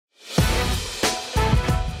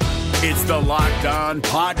It's the Locked On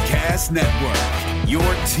Podcast Network, your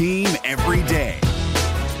team every day.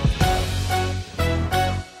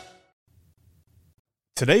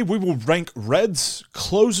 Today we will rank Reds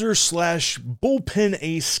closer / bullpen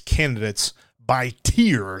ace candidates by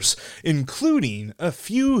tiers, including a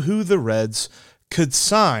few who the Reds could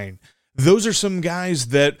sign. Those are some guys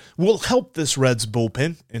that will help this Reds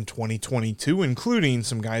bullpen in 2022, including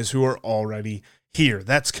some guys who are already here.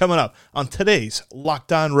 That's coming up on today's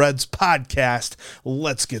Locked On Reds podcast.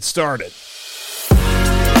 Let's get started.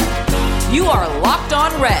 You are Locked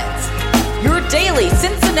On Reds, your daily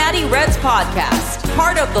Cincinnati Reds podcast,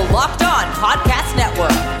 part of the Locked On Podcast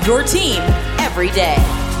Network, your team every day.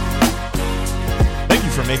 Thank you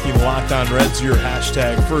for making Locked On Reds your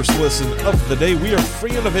hashtag first listen of the day. We are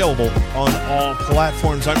free and available on all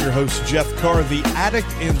platforms. I'm your host, Jeff Carr, the addict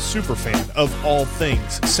and superfan of all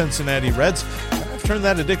things Cincinnati Reds. I've turned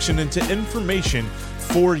that addiction into information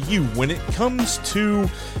for you. When it comes to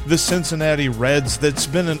the Cincinnati Reds, that's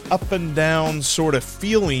been an up and down sort of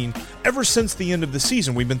feeling ever since the end of the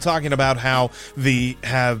season. We've been talking about how they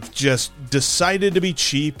have just decided to be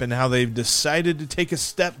cheap and how they've decided to take a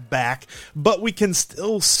step back, but we can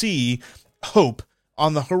still see hope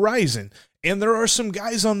on the horizon. And there are some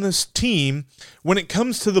guys on this team when it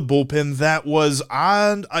comes to the bullpen that was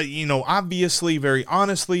obviously, very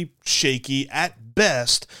honestly, shaky at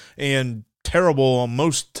best and terrible on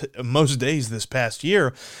most days this past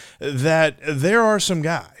year, that there are some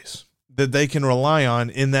guys that they can rely on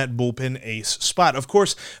in that bullpen ace spot. Of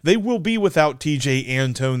course, they will be without TJ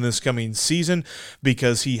Antone this coming season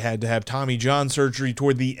because he had to have Tommy John surgery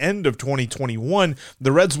toward the end of 2021.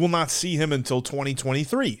 The Reds will not see him until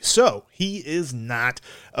 2023, so he is not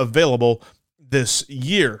available this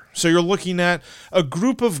year. So you're looking at a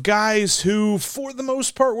group of guys who, for the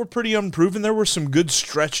most part, were pretty unproven. There were some good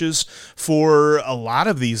stretches for a lot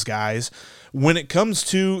of these guys. When it comes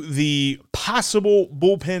to the possible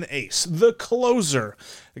bullpen ace, the closer,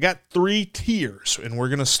 I got 3 tiers, and we're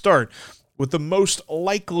going to start with the most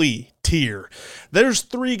likely tier. There's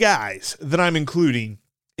 3 guys that I'm including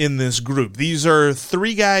in this group. These are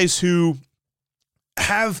 3 guys who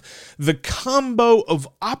have the combo of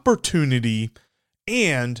opportunity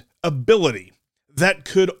and ability that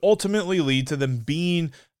could ultimately lead to them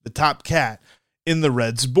being the top cat in the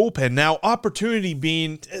Reds bullpen. Now, opportunity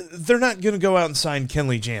being, they're not going to go out and sign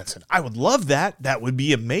Kenley Jansen. I would love that. That would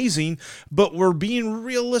be amazing, but we're being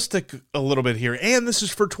realistic a little bit here, and this is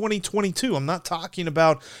for 2022. I'm not talking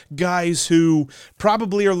about guys who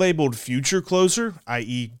probably are labeled future closer,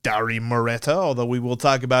 i.e. Dari Moreta, although we will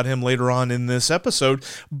talk about him later on in this episode,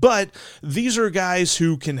 but these are guys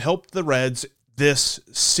who can help the Reds this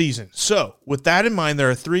season. So, with that in mind, there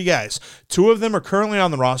are 3 guys. 2 of them are currently on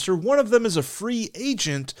the roster. One of them is a free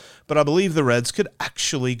agent, but I believe the Reds could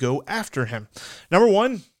actually go after him. Number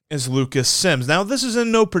 1 is Lucas Sims. Now, this is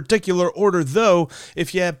in no particular order, though.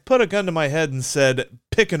 If you had put a gun to my head and said,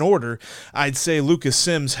 pick an order, I'd say Lucas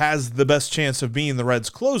Sims has the best chance of being the Reds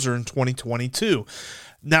closer in 2022.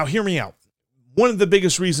 Now, hear me out. One of the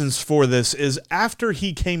biggest reasons for this is after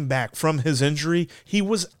he came back from his injury, he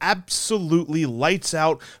was absolutely lights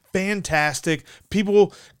out, fantastic.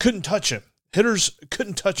 People couldn't touch him. Hitters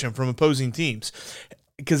couldn't touch him from opposing teams.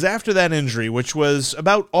 Because after that injury, which was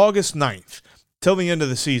about August 9th, till the end of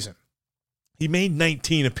the season, he made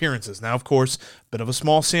 19 appearances. Now, of course, a bit of a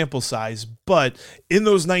small sample size, but in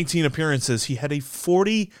those 19 appearances, he had a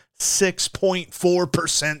 46.4%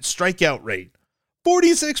 strikeout rate.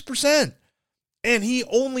 46%. And he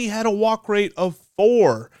only had a walk rate of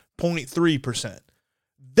 4.3%.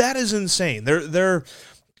 That is insane. There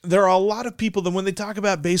are a lot of people that when they talk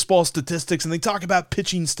about baseball statistics and they talk about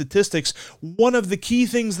pitching statistics, one of the key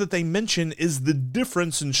things that they mention is the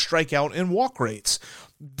difference in strikeout and walk rates.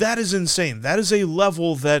 That is insane. That is a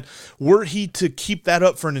level that, were he to keep that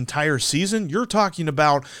up for an entire season, you're talking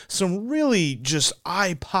about some really just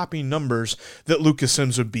eye-popping numbers that Lucas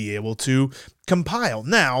Sims would be able to compile.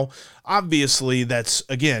 Now, obviously, that's,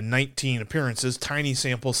 again, 19 appearances, tiny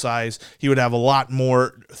sample size. He would have a lot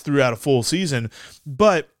more throughout a full season.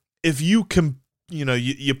 But if you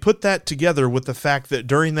you put that together with the fact that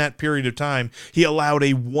during that period of time, he allowed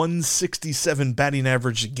a 167 batting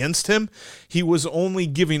average against him. He was only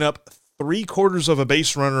giving up 3/4 of a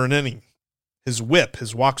base runner an inning. His whip,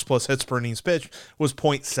 his walks plus hits per innings pitch, was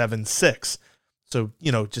 .76. So,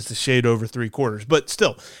 just a shade over 3/4. But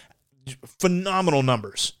still, phenomenal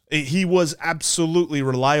numbers. He was absolutely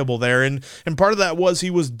reliable there. And part of that was he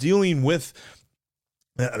was dealing with,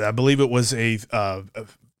 I believe it was a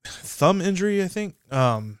thumb injury, I think.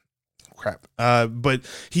 But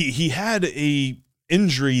he had a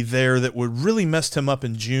injury there that would really messed him up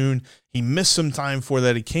in June. He missed some time for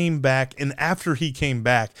that. He came back, and after he came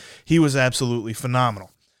back, he was absolutely phenomenal.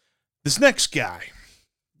 This next guy,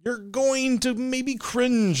 you're going to maybe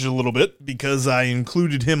cringe a little bit because I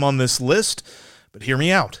included him on this list, but hear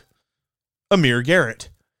me out. Amir Garrett.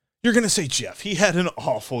 You're going to say, Jeff, he had an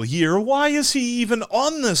awful year. Why is he even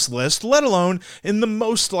on this list, let alone in the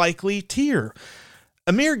most likely tier?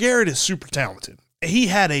 Amir Garrett is super talented. He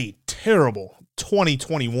had a terrible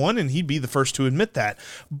 2021, and he'd be the first to admit that.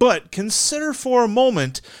 But consider for a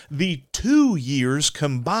moment the 2 years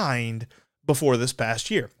combined before this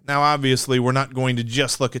past year. Now, obviously, we're not going to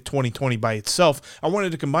just look at 2020 by itself. I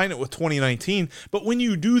wanted to combine it with 2019, but when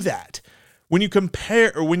you do that, when you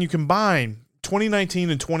combine 2019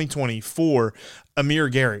 and 2020 for Amir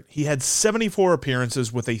Garrett, he had 74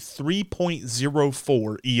 appearances with a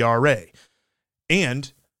 3.04 ERA.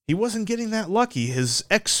 And he wasn't getting that lucky. His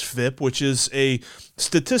xFIP, which is a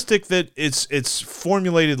statistic that it's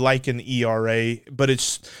formulated like an ERA, but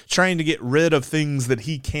it's trying to get rid of things that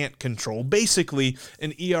he can't control. Basically,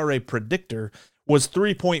 an ERA predictor was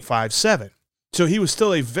 3.57. So he was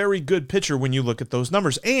still a very good pitcher when you look at those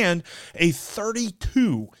numbers, and a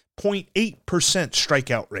 32.8%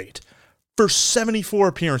 strikeout rate for 74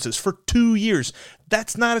 appearances for 2 years.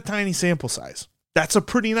 That's not a tiny sample size. That's a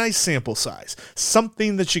pretty nice sample size,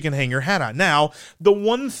 something that you can hang your hat on. Now, the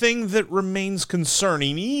one thing that remains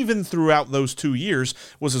concerning, even throughout those 2 years,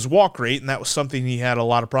 was his walk rate, and that was something he had a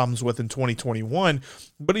lot of problems with in 2021,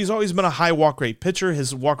 but he's always been a high walk rate pitcher.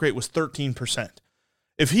 His walk rate was 13%.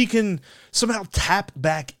 If he can somehow tap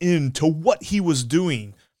back into what he was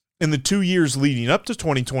doing in the 2 years leading up to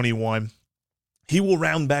 2021, he will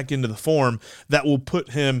round back into the form that will put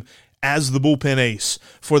him as the bullpen ace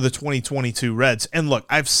for the 2022 Reds. And look,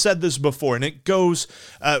 I've said this before, and it goes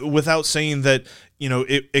without saying that,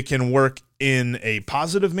 it can work in a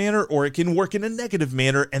positive manner or it can work in a negative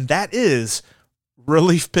manner, and that is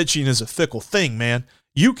relief pitching is a fickle thing, man.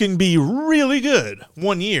 You can be really good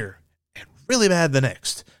 1 year and really bad the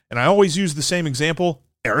next. And I always use the same example,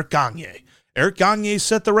 Eric Gagne. Eric Gagne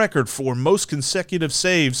set the record for most consecutive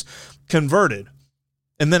saves converted.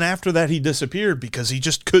 And then after that, he disappeared because he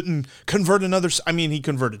just couldn't convert another. I mean, he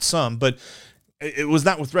converted some, but it was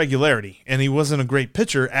not with regularity, and he wasn't a great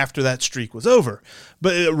pitcher after that streak was over.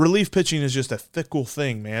 But relief pitching is just a fickle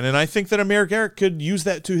thing, man, and I think that Amir Garrett could use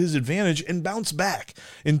that to his advantage and bounce back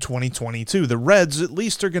in 2022. The Reds at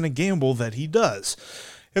least are going to gamble that he does.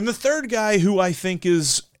 And the third guy who I think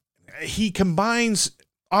he combines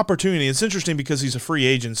opportunity. It's interesting because he's a free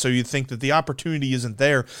agent, so you'd think that the opportunity isn't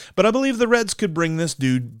there, but I believe the Reds could bring this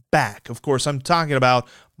dude back. Of course, I'm talking about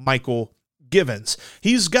Michael Givens.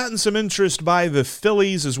 He's gotten some interest by the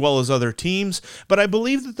Phillies as well as other teams, but I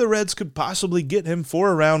believe that the Reds could possibly get him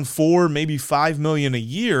for around $4, maybe $5 million a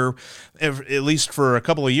year, at least for a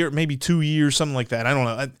couple of years, maybe 2 years, something like that. I don't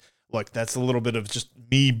know. Look, that's a little bit of just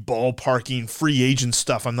me ballparking free agent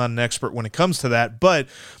stuff. I'm not an expert when it comes to that, but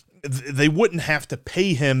they wouldn't have to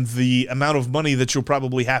pay him the amount of money that you'll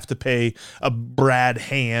probably have to pay a Brad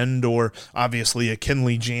Hand or obviously a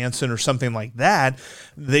Kenley Jansen or something like that.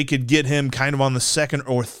 They could get him kind of on the second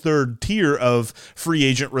or third tier of free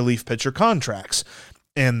agent relief pitcher contracts.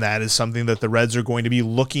 And that is something that the Reds are going to be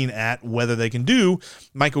looking at whether they can do.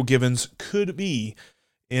 Michael Givens could be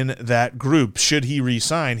in that group. Should he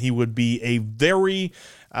re-sign, he would be a very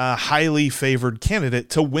highly favored candidate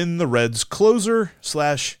to win the Reds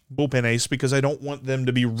closer/bullpen ace, because I don't want them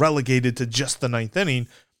to be relegated to just the ninth inning.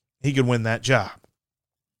 He could win that job.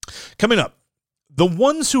 Coming up, the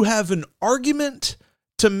ones who have an argument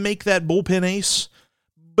to make that bullpen ace,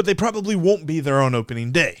 but they probably won't be there on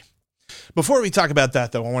opening day. Before we talk about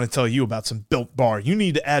that, though, I want to tell you about some Built Bar. You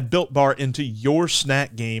need to add Built Bar into your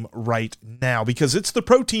snack game right now, because it's the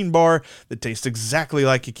protein bar that tastes exactly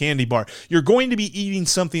like a candy bar. You're going to be eating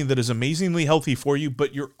something that is amazingly healthy for you,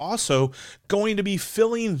 but you're also going to be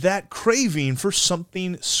filling that craving for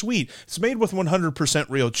something sweet. It's made with 100%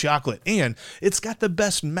 real chocolate, and it's got the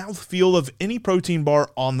best mouthfeel of any protein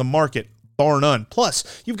bar on the market, bar none.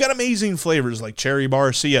 Plus, you've got amazing flavors like Cherry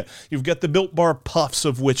Barcia. You've got the Built Bar Puffs,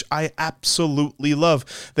 of which I absolutely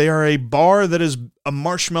love. They are a bar that is a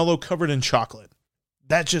marshmallow covered in chocolate.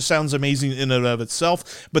 That just sounds amazing in and of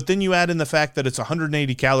itself. But then you add in the fact that it's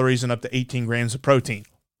 180 calories and up to 18 grams of protein.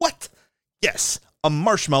 What? Yes, a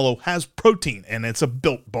marshmallow has protein, and it's a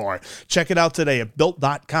Built Bar. Check it out today at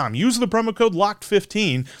Built.com. Use the promo code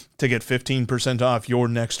LOCKED15 to get 15% off your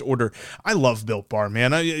next order. I love Built Bar,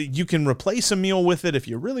 man. You can replace a meal with it if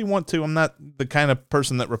you really want to. I'm not the kind of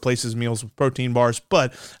person that replaces meals with protein bars,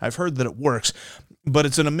 but I've heard that it works. but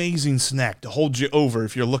it's an amazing snack to hold you over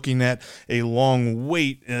if you're looking at a long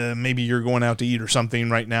wait. Maybe you're going out to eat or something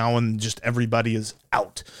right now and just everybody is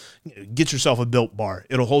out. Get yourself a Built Bar.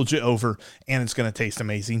 It'll hold you over, and it's going to taste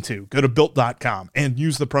amazing too. Go to Built.com and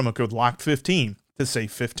use the promo code LOCKED15 to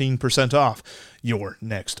save 15% off your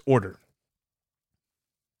next order.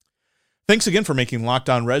 Thanks again for making Locked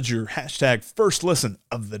On Reds your hashtag first listen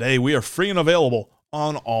of the day. We are free and available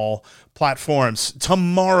on all platforms.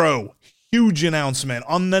 Tomorrow, huge announcement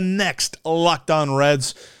on the next Locked On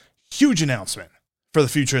Reds. Huge announcement for the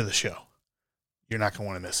future of the show. You're not going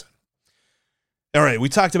to want to miss it. All right, we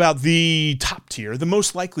talked about the top tier, the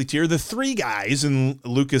most likely tier, the three guys in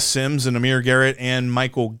Lucas Sims and Amir Garrett and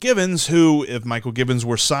Michael Givens, who, if Michael Givens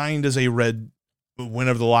were signed as a Red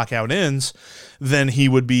whenever the lockout ends, then he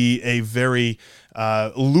would be a very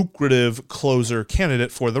lucrative closer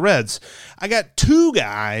candidate for the Reds. I got two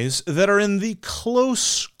guys that are in the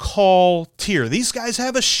close call tier. These guys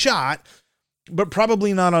have a shot, but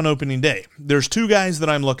probably not on opening day. There's two guys that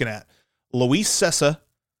I'm looking at, Luis Cessa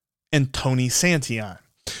and Tony Santillan.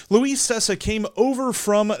 Luis Cessa came over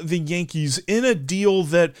from the Yankees in a deal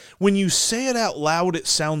that, when you say it out loud, it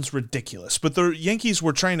sounds ridiculous. But the Yankees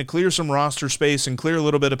were trying to clear some roster space and clear a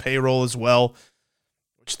little bit of payroll as well,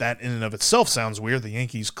 which that in and of itself sounds weird, the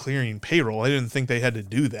Yankees clearing payroll. I didn't think they had to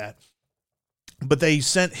do that. But they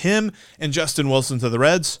sent him and Justin Wilson to the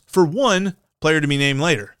Reds for one player to be named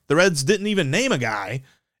later. The Reds didn't even name a guy,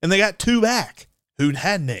 and they got two back who'd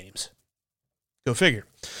had names. Go figure.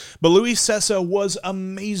 But Luis Cessa was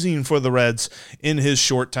amazing for the Reds in his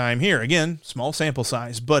short time here. Again, small sample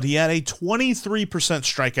size, but he had a 23%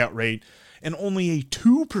 strikeout rate and only a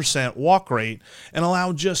 2% walk rate, and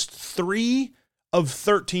allowed just 3 of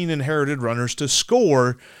 13 inherited runners to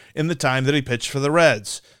score in the time that he pitched for the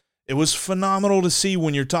Reds. It was phenomenal to see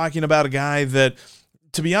when you're talking about a guy that,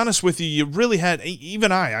 to be honest with you, you really had,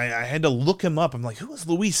 even I had to look him up. I'm like, who is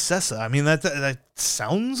Luis Cessa? I mean, that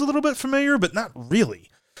sounds a little bit familiar, but not really.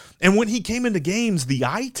 And when he came into games, the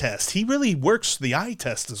eye test, he really works the eye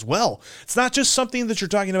test as well. It's not just something that you're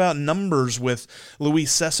talking about numbers with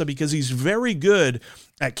Luis Cessa, because he's very good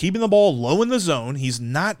at keeping the ball low in the zone. He's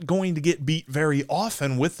not going to get beat very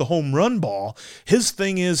often with the home run ball. His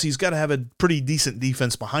thing is he's got to have a pretty decent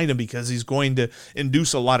defense behind him, because he's going to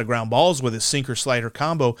induce a lot of ground balls with his sinker-slider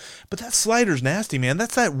combo. But that slider's nasty, man.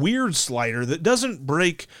 That's that weird slider that doesn't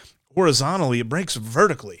break horizontally. It breaks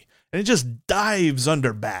vertically, and it just dives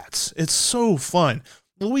under bats. It's so fun.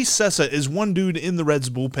 Luis Cessa is one dude in the Reds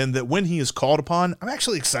bullpen that, when he is called upon, I'm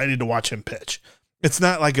actually excited to watch him pitch. It's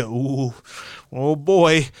not like oh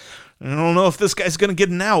boy, I don't know if this guy's going to get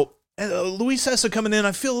an out. Luis Cessa coming in,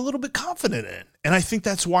 I feel a little bit confident in. And I think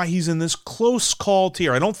that's why he's in this close call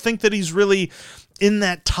tier. I don't think that he's really in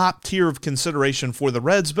that top tier of consideration for the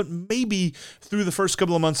Reds, but maybe through the first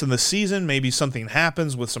couple of months in the season, maybe something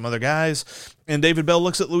happens with some other guys, and David Bell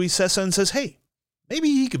looks at Luis Cessa and says, hey, maybe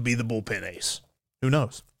he could be the bullpen ace. Who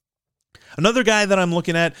knows? Another guy that I'm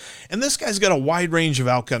looking at, and this guy's got a wide range of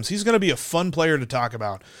outcomes. He's going to be a fun player to talk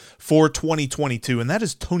about for 2022, and that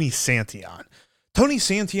is Tony Santillan. Tony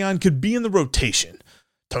Santillan could be in the rotation.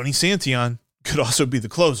 Tony Santillan could also be the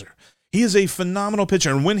closer. He is a phenomenal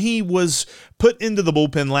pitcher, and when he was put into the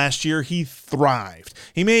bullpen last year, he thrived.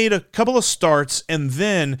 He made a couple of starts, and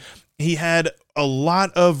then he had a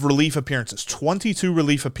lot of relief appearances, 22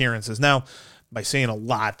 relief appearances. Now, by saying a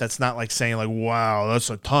lot, that's not like saying like, wow, that's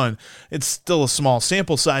a ton. It's still a small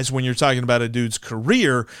sample size when you're talking about a dude's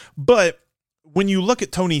career, but when you look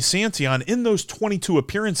at Tony Santillan, in those 22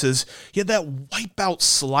 appearances, he had that wipeout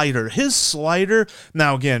slider. His slider,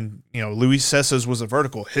 now again, Luis Cessa's was a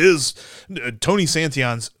vertical. His Tony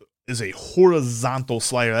Santillan's is a horizontal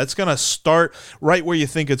slider. That's going to start right where you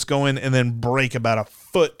think it's going and then break about a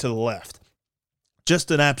foot to the left. Just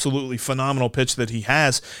an absolutely phenomenal pitch that he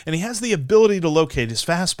has, and he has the ability to locate his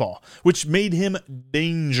fastball, which made him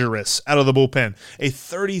dangerous out of the bullpen. A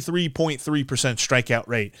 33.3% strikeout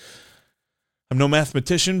rate. I'm no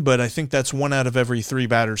mathematician, but I think that's 1 out of every 3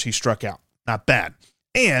 batters he struck out. Not bad.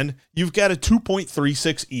 And you've got a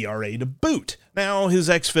 2.36 ERA to boot. Now, his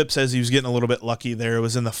xFIP says he was getting a little bit lucky there. It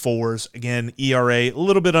was in the 4s. Again, ERA, a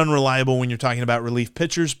little bit unreliable when you're talking about relief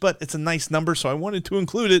pitchers, but it's a nice number, so I wanted to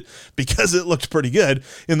include it because it looked pretty good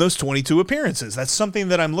in those 22 appearances. That's something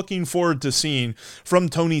that I'm looking forward to seeing from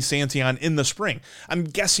Tony Santillan in the spring. I'm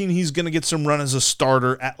guessing he's going to get some run as a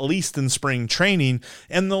starter, at least in spring training,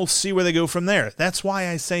 and they'll see where they go from there. That's why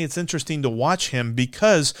I say it's interesting to watch him,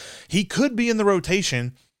 because he could be in the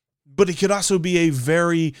rotation, but it could also be a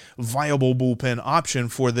very viable bullpen option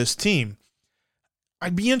for this team.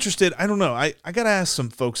 I'd be interested. I don't know. I got to ask some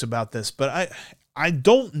folks about this, but I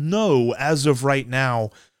don't know as of right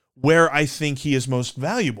now where I think he is most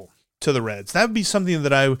valuable to the Reds. That would be something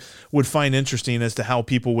that I would find interesting as to how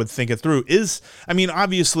people would think it through.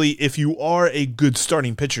 Obviously, if you are a good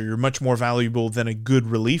starting pitcher, you're much more valuable than a good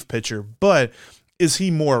relief pitcher, but is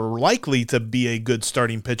he more likely to be a good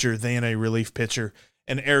starting pitcher than a relief pitcher?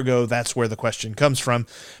 And ergo, that's where the question comes from,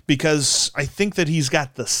 because I think that he's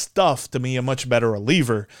got the stuff to be a much better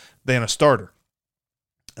reliever than a starter.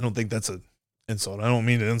 I don't think that's an insult. I don't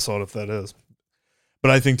mean to insult if that is. But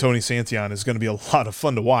I think Tony Santillan is going to be a lot of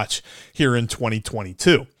fun to watch here in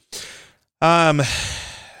 2022.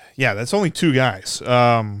 That's only two guys.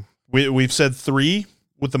 We've said three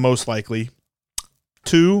with the most likely,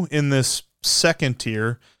 two in this second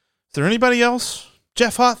tier. Is there anybody else?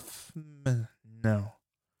 Jeff Huff? No.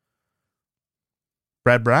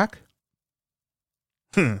 Brad Brack?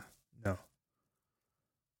 No.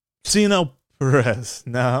 Zeno Perez?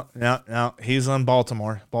 No. He's on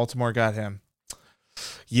Baltimore. Baltimore got him.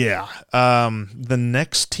 Yeah. The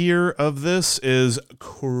next tier of this is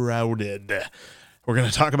crowded. We're going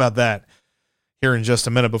to talk about that here in just a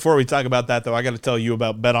minute. Before we talk about that, though, I got to tell you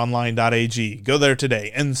about betonline.ag. Go there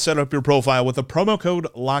today and set up your profile with the promo code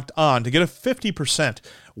Locked On to get a 50%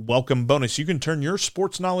 welcome bonus. You can turn your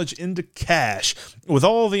sports knowledge into cash with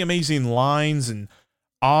all the amazing lines and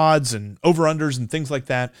odds and over-unders and things like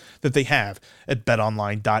that they have at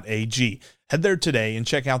betonline.ag. Head there today and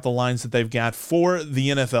check out the lines that they've got for the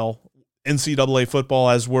NFL, NCAA football,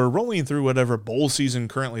 as we're rolling through whatever bowl season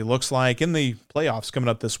currently looks like, and the playoffs coming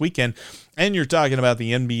up this weekend. And you're talking about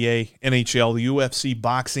the NBA, NHL, UFC,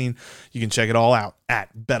 boxing. You can check it all out at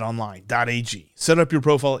betonline.ag. Set up your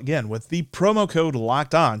profile again with the promo code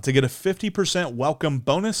Locked On to get a 50% welcome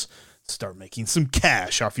bonus. Start making some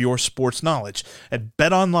cash off your sports knowledge at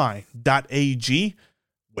betonline.ag,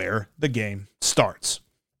 where the game starts.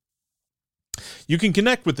 You can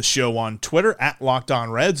connect with the show on Twitter at Locked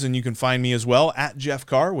On Reds, and you can find me as well at Jeff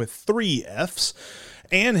Carr with 3 Fs,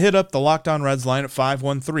 and hit up the Locked On Reds line at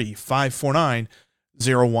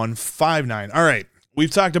 513-549-0159. All right,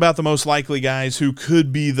 we've talked about the most likely guys who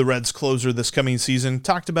could be the Reds closer this coming season.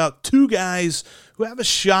 Talked about 2 guys who have a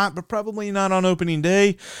shot, but probably not on opening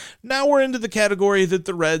day. Now we're into the category that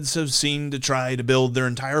the Reds have seemed to try to build their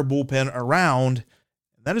entire bullpen around,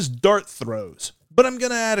 and that is dart throws. But I'm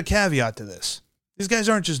going to add a caveat to this. These guys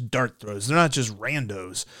aren't just dart throws. They're not just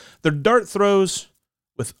randos. They're dart throws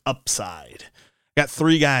with upside. Got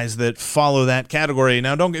 3 guys that follow that category.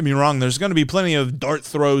 Now, don't get me wrong. There's going to be plenty of dart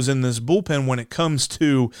throws in this bullpen when it comes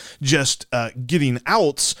to just getting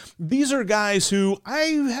outs. These are guys who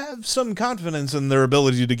I have some confidence in their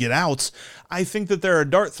ability to get outs. I think that they're a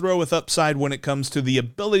dart throw with upside when it comes to the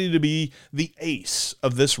ability to be the ace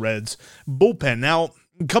of this Reds bullpen. Now,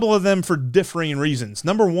 a couple of them for differing reasons.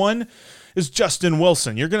 Number one is Justin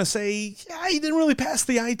Wilson. You're going to say, yeah, he didn't really pass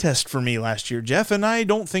the eye test for me last year, Jeff, and I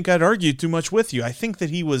don't think I'd argue too much with you. I think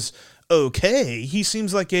that he was okay. He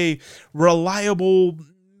seems like a reliable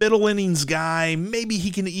middle innings guy. Maybe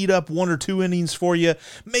he can eat up 1 or 2 innings for you.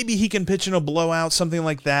 Maybe he can pitch in a blowout, something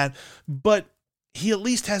like that. But he at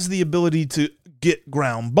least has the ability to get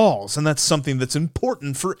ground balls, and that's something that's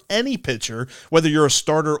important for any pitcher, whether you're a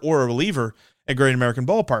starter or a reliever at Great American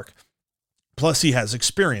Ballpark. Plus, he has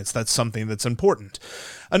experience. That's something that's important.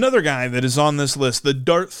 Another guy that is on this list, the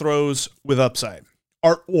dart throws with upside,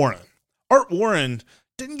 Art Warren. Art Warren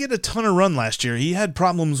didn't get a ton of run last year. He had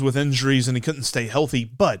problems with injuries and he couldn't stay healthy,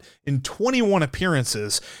 but in 21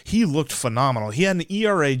 appearances, he looked phenomenal. He had an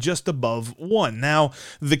ERA just above 1. Now,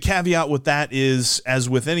 the caveat with that is, as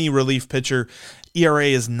with any relief pitcher, ERA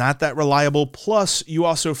is not that reliable. Plus, you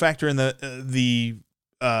also factor in the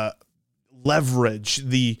leverage,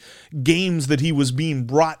 the games that he was being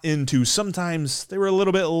brought into. Sometimes they were a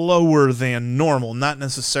little bit lower than normal, not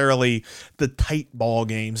necessarily the tight ball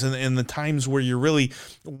games and the times where you're really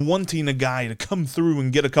wanting a guy to come through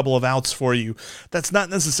and get a couple of outs for you. That's not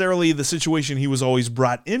necessarily the situation he was always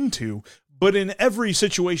brought into, but in every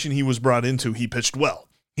situation he was brought into, he pitched well.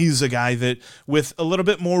 He's a guy that, with a little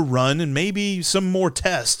bit more run and maybe some more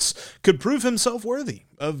tests, could prove himself worthy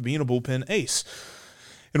of being a bullpen ace.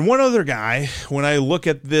 And one other guy, when I look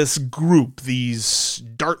at this group, these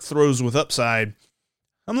dart throws with upside,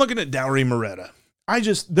 I'm looking at Dauri Moreta.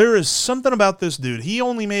 There is something about this dude. He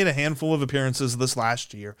only made a handful of appearances this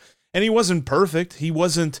last year, and he wasn't perfect. He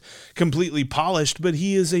wasn't completely polished, but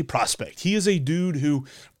he is a prospect. He is a dude who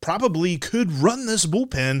probably could run this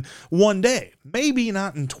bullpen one day. Maybe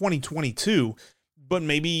not in 2022, but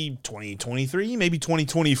maybe 2023, maybe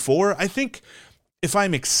 2024. I think if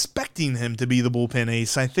I'm expecting expecting him to be the bullpen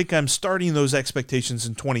ace. I think I'm starting those expectations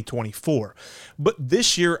in 2024. But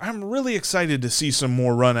this year, I'm really excited to see some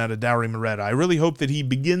more run out of Dauri Moreta. I really hope that he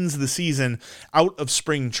begins the season out of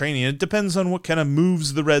spring training. It depends on what kind of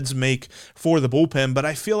moves the Reds make for the bullpen, but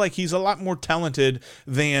I feel like he's a lot more talented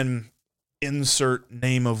than insert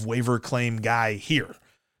name of waiver claim guy here.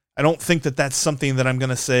 I don't think that that's something that I'm going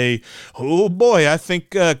to say, oh boy, I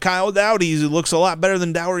think Kyle Dowdy looks a lot better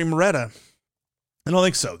than Dauri Moreta. I don't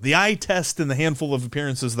think so. The eye test and the handful of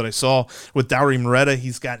appearances that I saw with Dauri Moreta,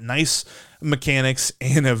 he's got nice mechanics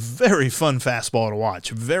and a very fun fastball to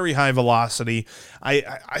watch. Very high velocity. I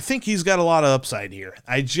think he's got a lot of upside here.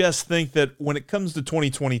 I just think that when it comes to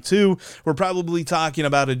 2022, we're probably talking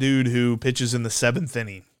about a dude who pitches in the 7th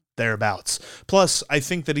inning, thereabouts. Plus, I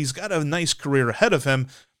think that he's got a nice career ahead of him.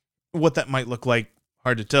 What that might look like,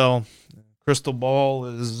 hard to tell. Crystal ball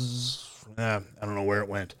is, I don't know where it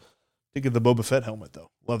went. Think of the Boba Fett helmet, though.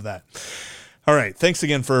 Love that. All right. Thanks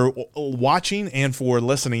again for watching and for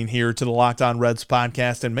listening here to the Locked On Reds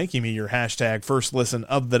podcast and making me your hashtag first listen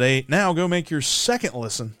of the day. Now go make your second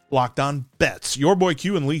listen Locked On Bets. Your boy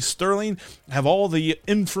Q and Lee Sterling have all the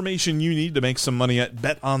information you need to make some money at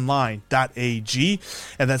betonline.ag.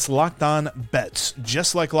 And that's Locked On Bets,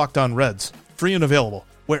 just like Locked On Reds, free and available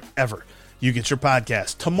wherever you get your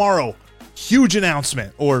podcast. Tomorrow, huge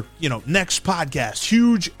announcement, or, next podcast,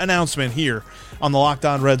 huge announcement here on the Locked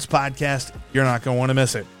On Reds podcast. You're not going to want to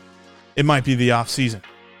miss it. It might be the off season.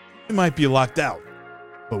 It might be locked out,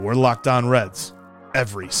 but we're Locked On Reds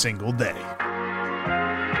every single day.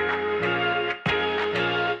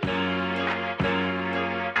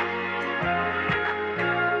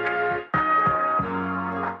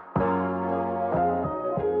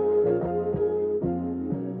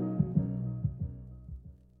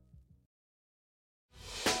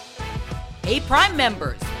 Hey, Prime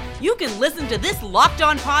members, you can listen to this Locked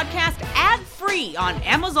On podcast ad-free on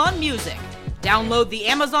Amazon Music. Download the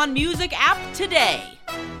Amazon Music app today.